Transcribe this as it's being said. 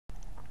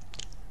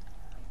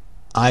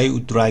I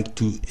would like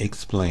to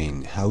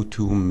explain how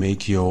to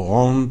make your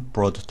own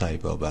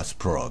prototype of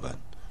Asprova.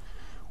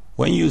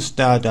 When you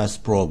start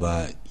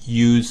Asprova,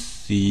 you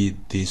see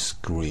this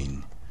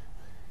screen.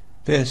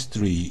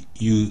 Firstly,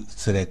 you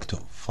select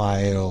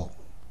File,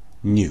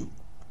 New,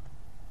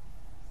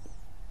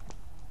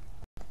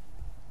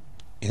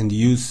 and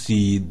you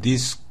see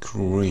this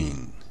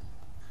screen.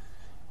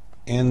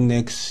 And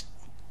next,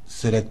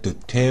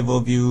 select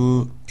Table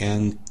View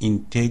and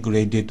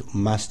Integrated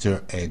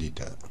Master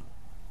Editor.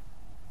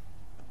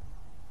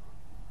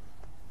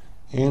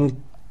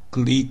 And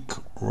click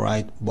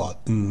right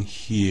button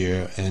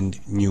here and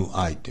New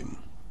Item.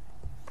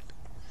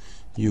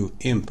 You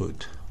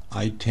input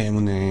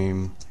item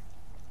name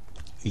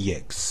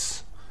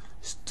EX,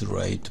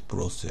 straight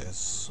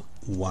process,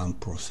 one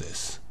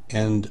process,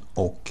 and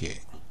OK.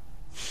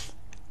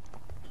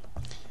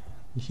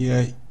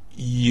 Here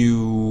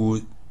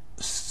you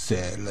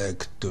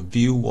select the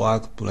View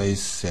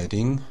Workplace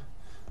setting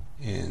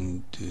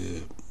and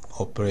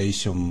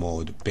Operation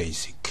Mode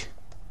Basic.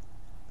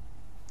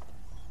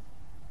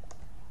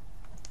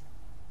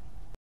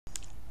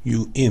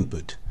 You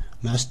input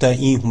master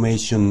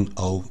information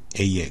of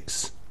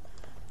AX,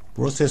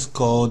 process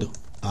code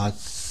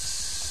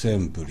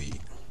assembly,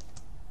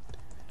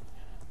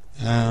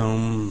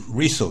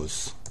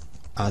 resource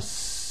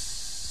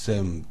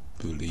assembly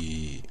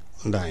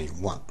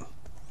line 1,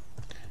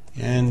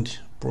 and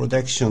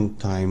production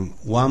time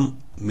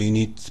 1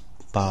 minute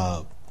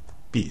per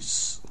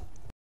piece.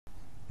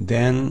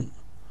 Then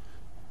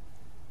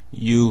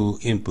you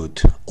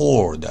input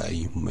order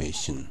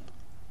information.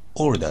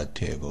 Order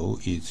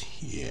table is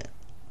here.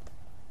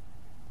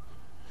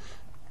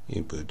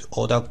 Input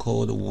order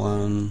code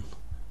 1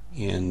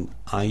 and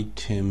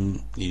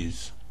item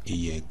is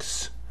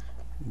EX.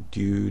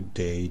 Due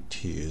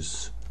date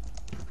is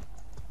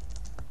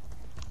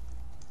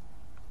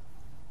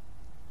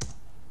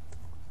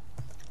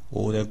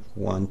order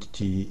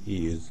quantity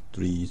is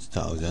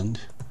 3000,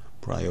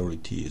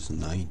 priority is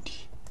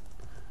 90,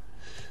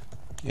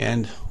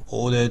 and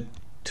order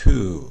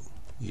 2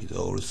 is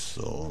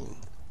also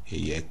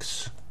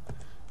AX,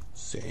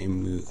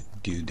 same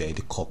due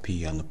date,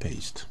 copy and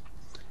paste.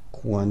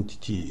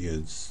 Quantity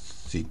is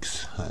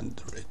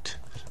 600,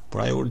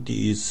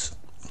 priority is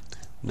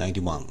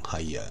 91,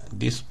 higher.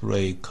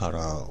 Display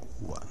color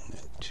 1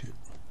 and 2.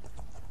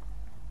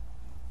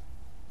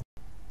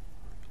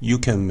 You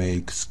can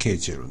make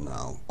schedule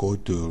now. Go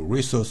to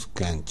resource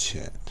Gantt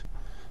chart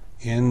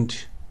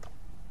and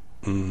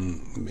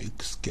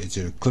make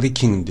schedule,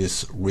 clicking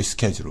this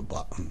reschedule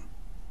button.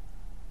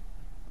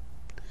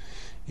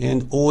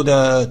 And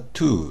order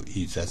 2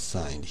 is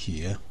assigned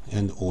here,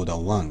 and order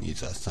 1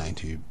 is assigned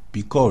here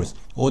because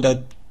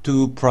order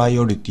 2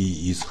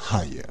 priority is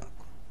higher.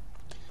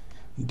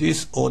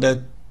 This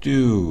order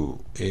 2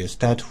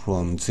 start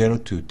from 0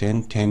 to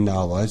 10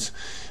 hours.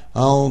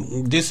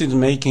 This is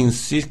making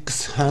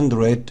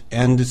 600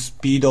 and the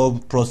speed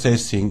of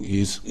processing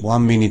is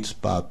 1 minute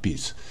per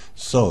piece.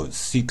 So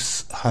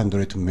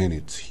 600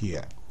 minutes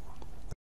here.